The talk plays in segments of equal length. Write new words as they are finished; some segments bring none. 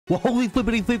Well, holy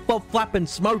flippity flip flop flapping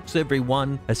smokes,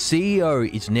 everyone. A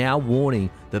CEO is now warning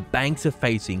that banks are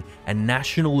facing a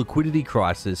national liquidity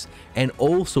crisis, and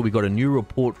also we got a new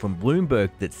report from Bloomberg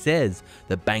that says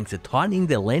that banks are tightening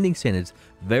their lending standards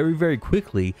very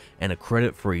quickly and a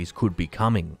credit freeze could be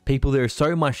coming. People, there is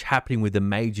so much happening with the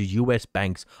major US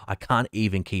banks, I can't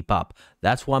even keep up.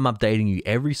 That's why I'm updating you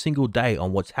every single day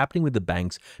on what's happening with the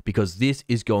banks, because this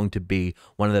is going to be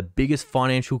one of the biggest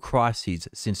financial crises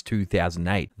since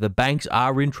 2008. The banks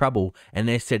are in trouble and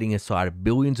they're setting aside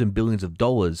billions and billions of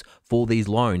dollars for these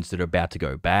loans that are about to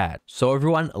go bad. So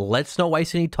everyone, let's not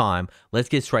waste any time. Let's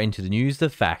get straight into the news, the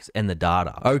facts, and the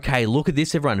data. Okay, look at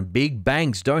this, everyone. Big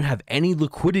banks don't have any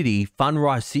liquidity.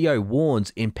 Fundrise CEO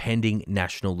warns impending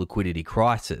national liquidity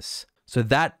crisis. So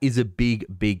that is a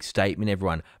big statement,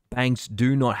 everyone. Banks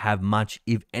do not have much,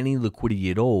 if any, liquidity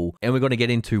at all. And we're going to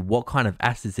get into what kind of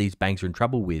assets these banks are in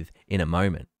trouble with in a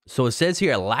moment. So it says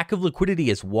here, a lack of liquidity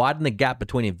has widened the gap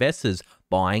between investors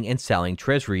buying and selling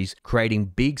treasuries, creating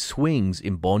big swings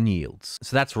in bond yields.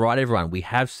 So that's right, everyone. We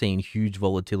have seen huge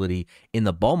volatility in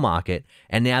the bond market.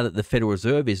 And now that the Federal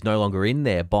Reserve is no longer in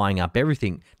there buying up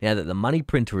everything, now that the money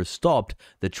printer has stopped,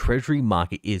 the treasury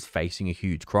market is facing a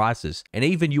huge crisis. And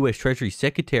even US Treasury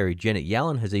Secretary Janet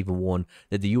Yellen has even warned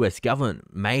that the US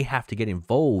government may have to get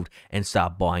involved and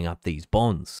start buying up these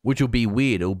bonds, which will be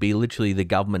weird. It will be literally the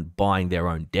government buying their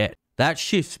own debt. That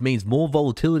shift means more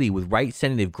volatility, with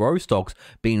rate-sensitive growth stocks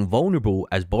being vulnerable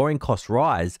as borrowing costs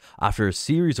rise after a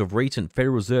series of recent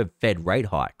Federal Reserve Fed rate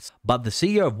hikes. But the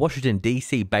CEO of Washington,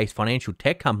 D.C.-based financial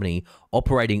tech company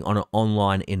operating on an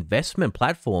online investment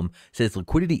platform says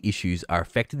liquidity issues are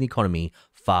affecting the economy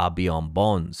far beyond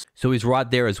bonds. So he's right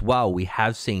there as well. We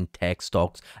have seen tech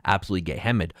stocks absolutely get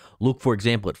hammered. Look, for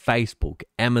example, at Facebook,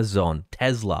 Amazon,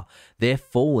 Tesla. They're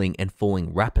falling and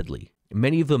falling rapidly.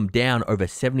 Many of them down over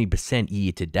 70%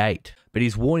 year to date. But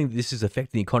he's warning that this is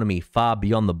affecting the economy far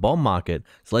beyond the bond market,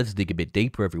 so let's dig a bit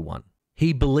deeper, everyone.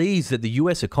 He believes that the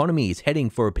US economy is heading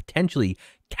for a potentially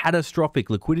catastrophic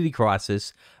liquidity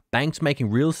crisis. Banks making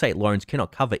real estate loans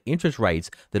cannot cover interest rates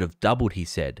that have doubled, he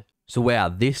said. So wow,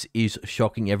 this is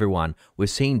shocking, everyone. We're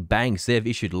seeing banks, they've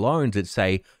issued loans that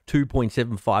say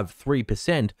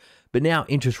 2.753%, but now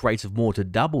interest rates have more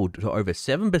than doubled to over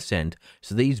 7%.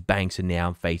 So these banks are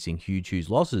now facing huge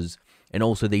losses. And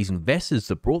also these investors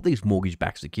that brought these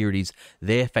mortgage-backed securities,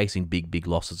 they're facing big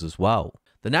losses as well.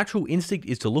 The natural instinct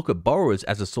is to look at borrowers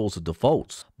as a source of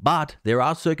defaults, but there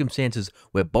are circumstances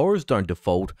where borrowers don't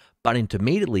default, but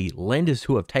intermediately, lenders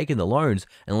who have taken the loans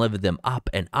and levered them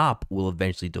up and up will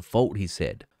eventually default, he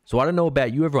said. So I don't know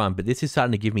about you, everyone, but this is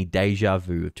starting to give me deja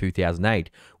vu of 2008.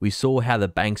 We saw how the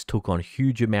banks took on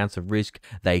huge amounts of risk.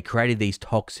 They created these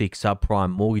toxic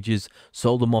subprime mortgages,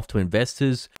 sold them off to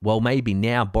investors. Well, maybe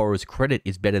now borrowers' credit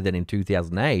is better than in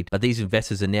 2008, but these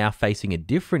investors are now facing a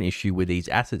different issue with these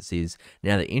assets. Is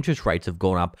now that interest rates have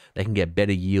gone up, they can get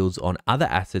better yields on other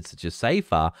assets that are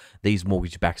safer. These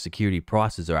mortgage-backed security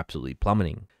prices are absolutely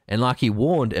plummeting. And like he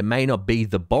warned, it may not be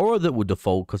the borrower that will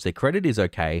default because their credit is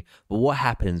okay, but what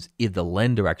happens if the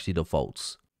lender actually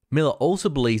defaults? Miller also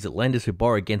believes that lenders who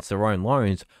borrow against their own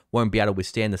loans won't be able to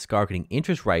withstand the skyrocketing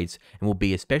interest rates and will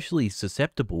be especially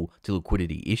susceptible to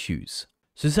liquidity issues.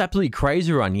 So it's absolutely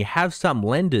crazy, run. You have some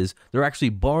lenders that are actually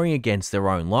borrowing against their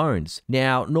own loans.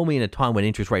 Now, normally in a time when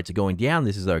interest rates are going down,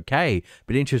 this is okay,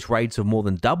 but interest rates have more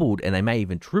than doubled and they may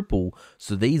even triple,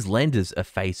 so these lenders are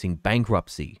facing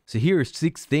bankruptcy. So here are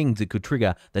 6 things that could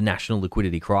trigger the national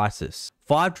liquidity crisis.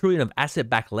 $5 trillion of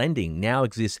asset-backed lending now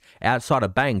exists outside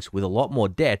of banks with a lot more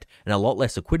debt and a lot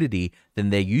less liquidity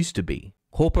than there used to be.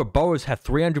 Corporate borrowers have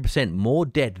 300% more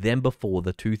debt than before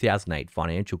the 2008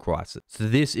 financial crisis. So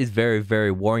this is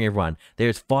very worrying, everyone.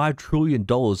 There's $5 trillion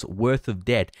worth of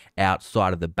debt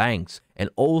outside of the banks. And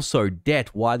also debt,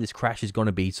 why this crash is going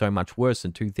to be so much worse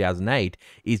than 2008,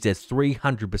 is there's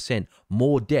 300%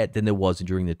 more debt than there was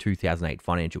during the 2008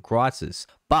 financial crisis.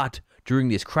 But during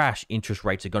this crash, interest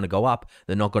rates are going to go up.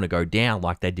 They're not going to go down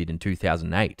like they did in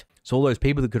 2008. So all those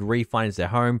people that could refinance their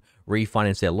home,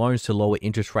 refinance their loans to lower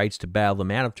interest rates to bail them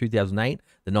out of 2008,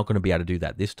 they're not going to be able to do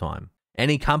that this time.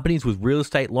 Any companies with real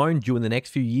estate loans due in the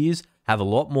next few years have a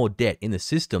lot more debt in the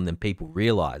system than people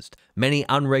realized. Many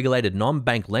unregulated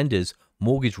non-bank lenders,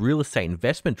 mortgage real estate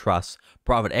investment trusts,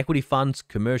 private equity funds,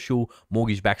 commercial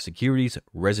mortgage-backed securities,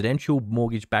 residential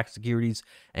mortgage-backed securities,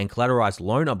 and collateralized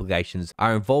loan obligations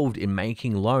are involved in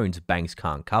making loans banks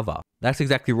can't cover. That's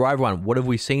exactly right, everyone. What have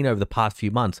we seen over the past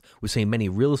few months? We've seen many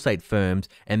real estate firms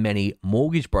and many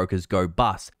mortgage brokers go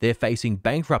bust. They're facing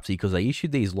bankruptcy because they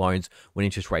issued these loans when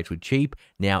interest rates were cheap.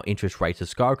 Now interest rates are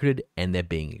skyrocketed and they're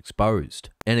being exposed.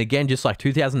 And again, just like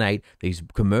 2008, these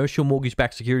commercial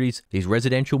mortgage-backed securities, these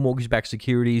residential mortgage-backed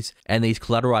securities, and these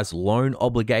collateralized loan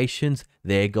obligations,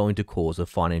 they're going to cause a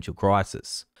financial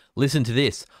crisis. Listen to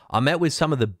this. I met with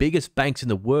some of the biggest banks in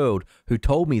the world who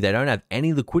told me they don't have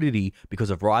any liquidity because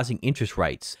of rising interest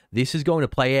rates. This is going to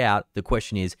play out. The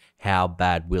question is, how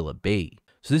bad will it be?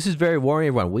 So this is very worrying,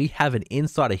 everyone. We have an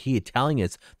insider here telling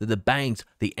us that the banks,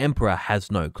 the emperor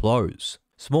has no clothes.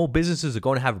 Small businesses are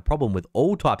going to have a problem with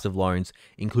all types of loans,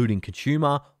 including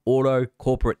consumer, auto,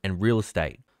 corporate, and real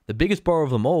estate. The biggest borrower of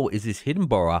them all is this hidden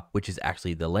borrower, which is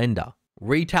actually the lender.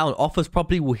 Retail and office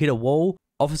property will hit a wall.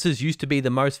 Offices used to be the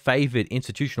most favored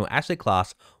institutional asset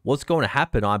class. What's going to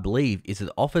happen, I believe, is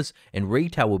that office and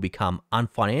retail will become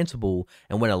unfinanceable,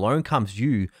 and when a loan comes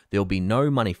due, there'll be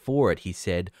no money for it, he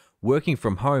said. Working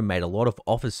from home made a lot of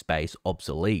office space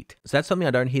obsolete. So that's something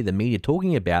I don't hear the media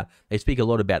talking about. They speak a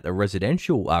lot about the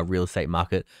residential real estate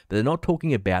market, but they're not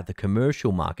talking about the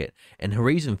commercial market. And the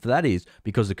reason for that is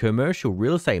because the commercial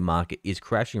real estate market is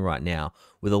crashing right now,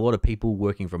 with a lot of people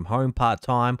working from home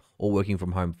part-time or working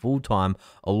from home full-time.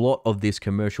 A lot of this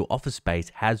commercial office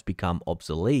space has become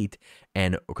obsolete,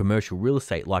 and commercial real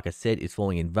estate, like I said, is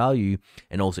falling in value,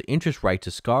 and also interest rates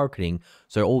are skyrocketing.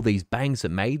 So all these banks that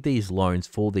made these loans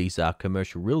for these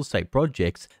commercial real estate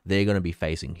projects, they're going to be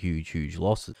facing huge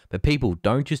losses. But people,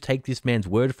 don't just take this man's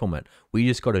word from it. We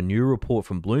just got a new report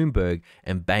from Bloomberg,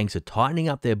 and banks are tightening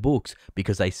up their books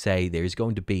because they say there is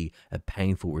going to be a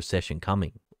painful recession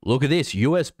coming. Look at this.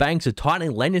 US banks are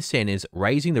tightening lending standards,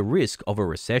 raising the risk of a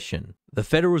recession. The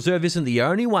Federal Reserve isn't the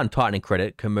only one tightening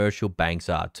credit. Commercial banks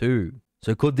are too.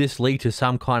 So could this lead to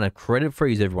some kind of credit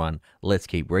freeze, everyone? Let's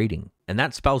keep reading. And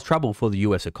that spells trouble for the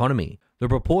US economy. The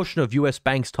proportion of US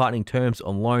banks tightening terms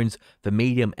on loans for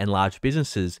medium and large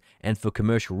businesses and for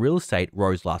commercial real estate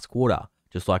rose last quarter,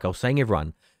 just like I was saying,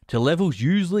 everyone, to levels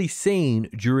usually seen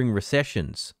during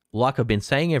recessions. Like I've been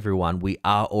saying, everyone, we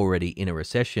are already in a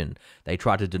recession. They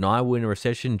tried to deny we're in a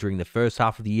recession during the first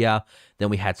half of the year. Then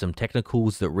we had some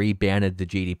technicals that rebounded the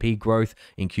GDP growth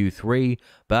in Q3.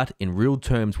 But in real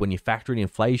terms, when you factor in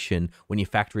inflation, when you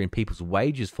factor in people's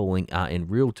wages falling in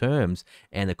real terms,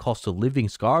 and the cost of living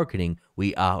skyrocketing,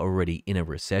 we are already in a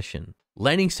recession.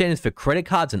 Lending standards for credit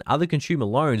cards and other consumer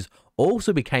loans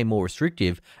also became more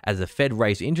restrictive as the Fed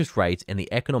raised interest rates and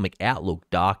the economic outlook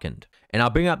darkened. And I'll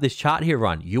bring up this chart here,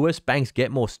 Run. US banks get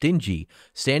more stingy.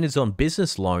 Standards on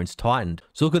business loans tightened.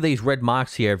 So look at these red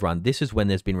marks here, everyone. This is when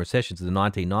there's been recessions in the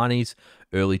 1990s,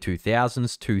 early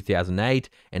 2000s, 2008,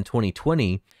 and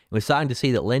 2020. And we're starting to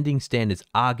see that lending standards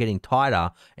are getting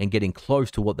tighter and getting close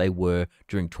to what they were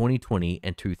during 2020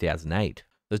 and 2008.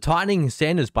 The tightening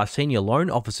standards by senior loan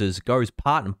officers goes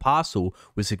part and parcel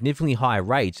with significantly higher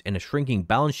rates and a shrinking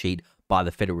balance sheet by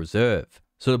the Federal Reserve.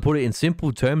 So to put it in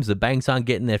simple terms, the banks aren't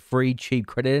getting their free cheap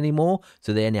credit anymore,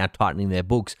 so they're now tightening their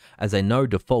books as they know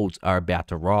defaults are about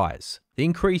to rise. The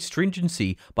increased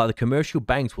stringency by the commercial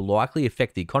banks will likely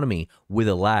affect the economy with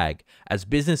a lag, as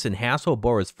business and household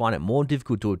borrowers find it more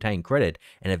difficult to obtain credit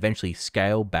and eventually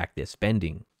scale back their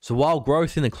spending. So while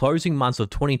growth in the closing months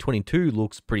of 2022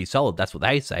 looks pretty solid, that's what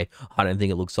they say, I don't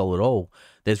think it looks solid at all,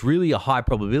 there's really a high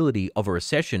probability of a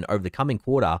recession over the coming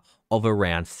quarter of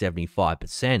around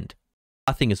 75%.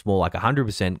 I think it's more like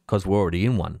 100% because we're already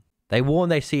in one. They warn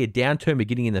they see a downturn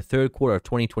beginning in the third quarter of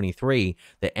 2023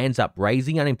 that ends up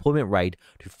raising unemployment rate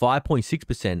to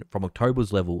 5.6% from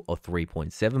October's level of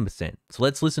 3.7%. So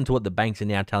let's listen to what the banks are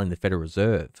now telling the Federal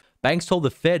Reserve. Banks told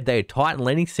the Fed they had tightened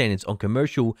lending standards on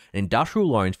commercial and industrial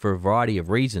loans for a variety of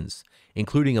reasons,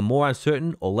 including a more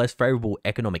uncertain or less favorable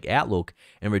economic outlook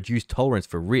and reduced tolerance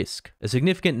for risk. A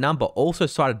significant number also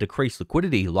cited decreased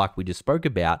liquidity, like we just spoke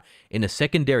about, in the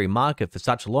secondary market for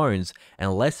such loans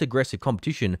and less aggressive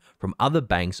competition from other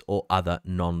banks or other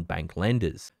non-bank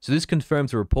lenders. So this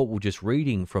confirms the report we're just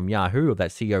reading from Yahoo of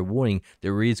that CEO warning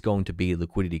there is going to be a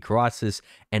liquidity crisis,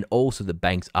 and also the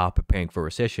banks are preparing for a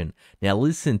recession. Now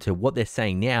listen to what they're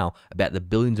saying now about the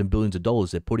billions and billions of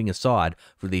dollars they're putting aside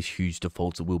for these huge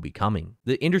defaults that will be coming.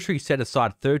 The industry set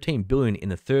aside $13 billion in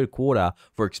the third quarter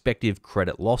for expected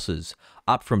credit losses,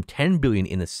 up from $10 billion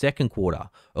in the second quarter.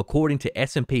 According to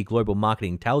S&P Global Market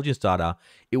Intelligence data,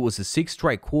 it was the sixth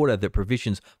straight quarter that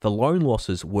provisions for loan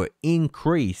losses were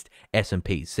increased,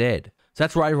 S&P said. So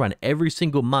that's right, everyone. Every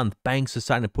single month, banks are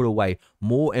starting to put away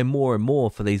more and more and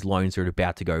more for these loans that are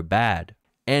about to go bad.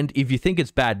 And if you think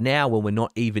it's bad now when we're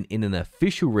not even in an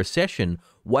official recession,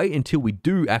 wait until we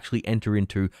do actually enter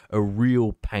into a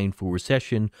real painful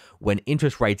recession when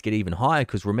interest rates get even higher,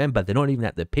 because remember, they're not even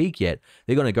at the peak yet.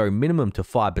 They're going to go minimum to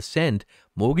 5%.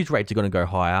 Mortgage rates are going to go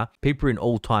higher. People are in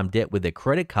all-time debt with their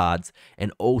credit cards,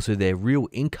 and also their real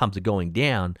incomes are going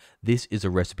down. This is a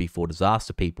recipe for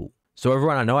disaster, people. So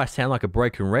everyone, I know I sound like a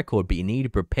broken record, but you need to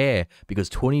prepare because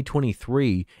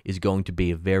 2023 is going to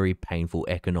be a very painful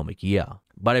economic year.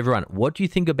 But everyone, what do you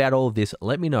think about all of this?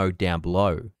 Let me know down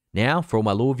below. Now, for all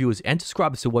my loyal viewers and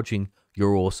subscribers still watching,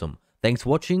 you're awesome. Thanks for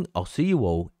watching. I'll see you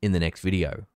all in the next video.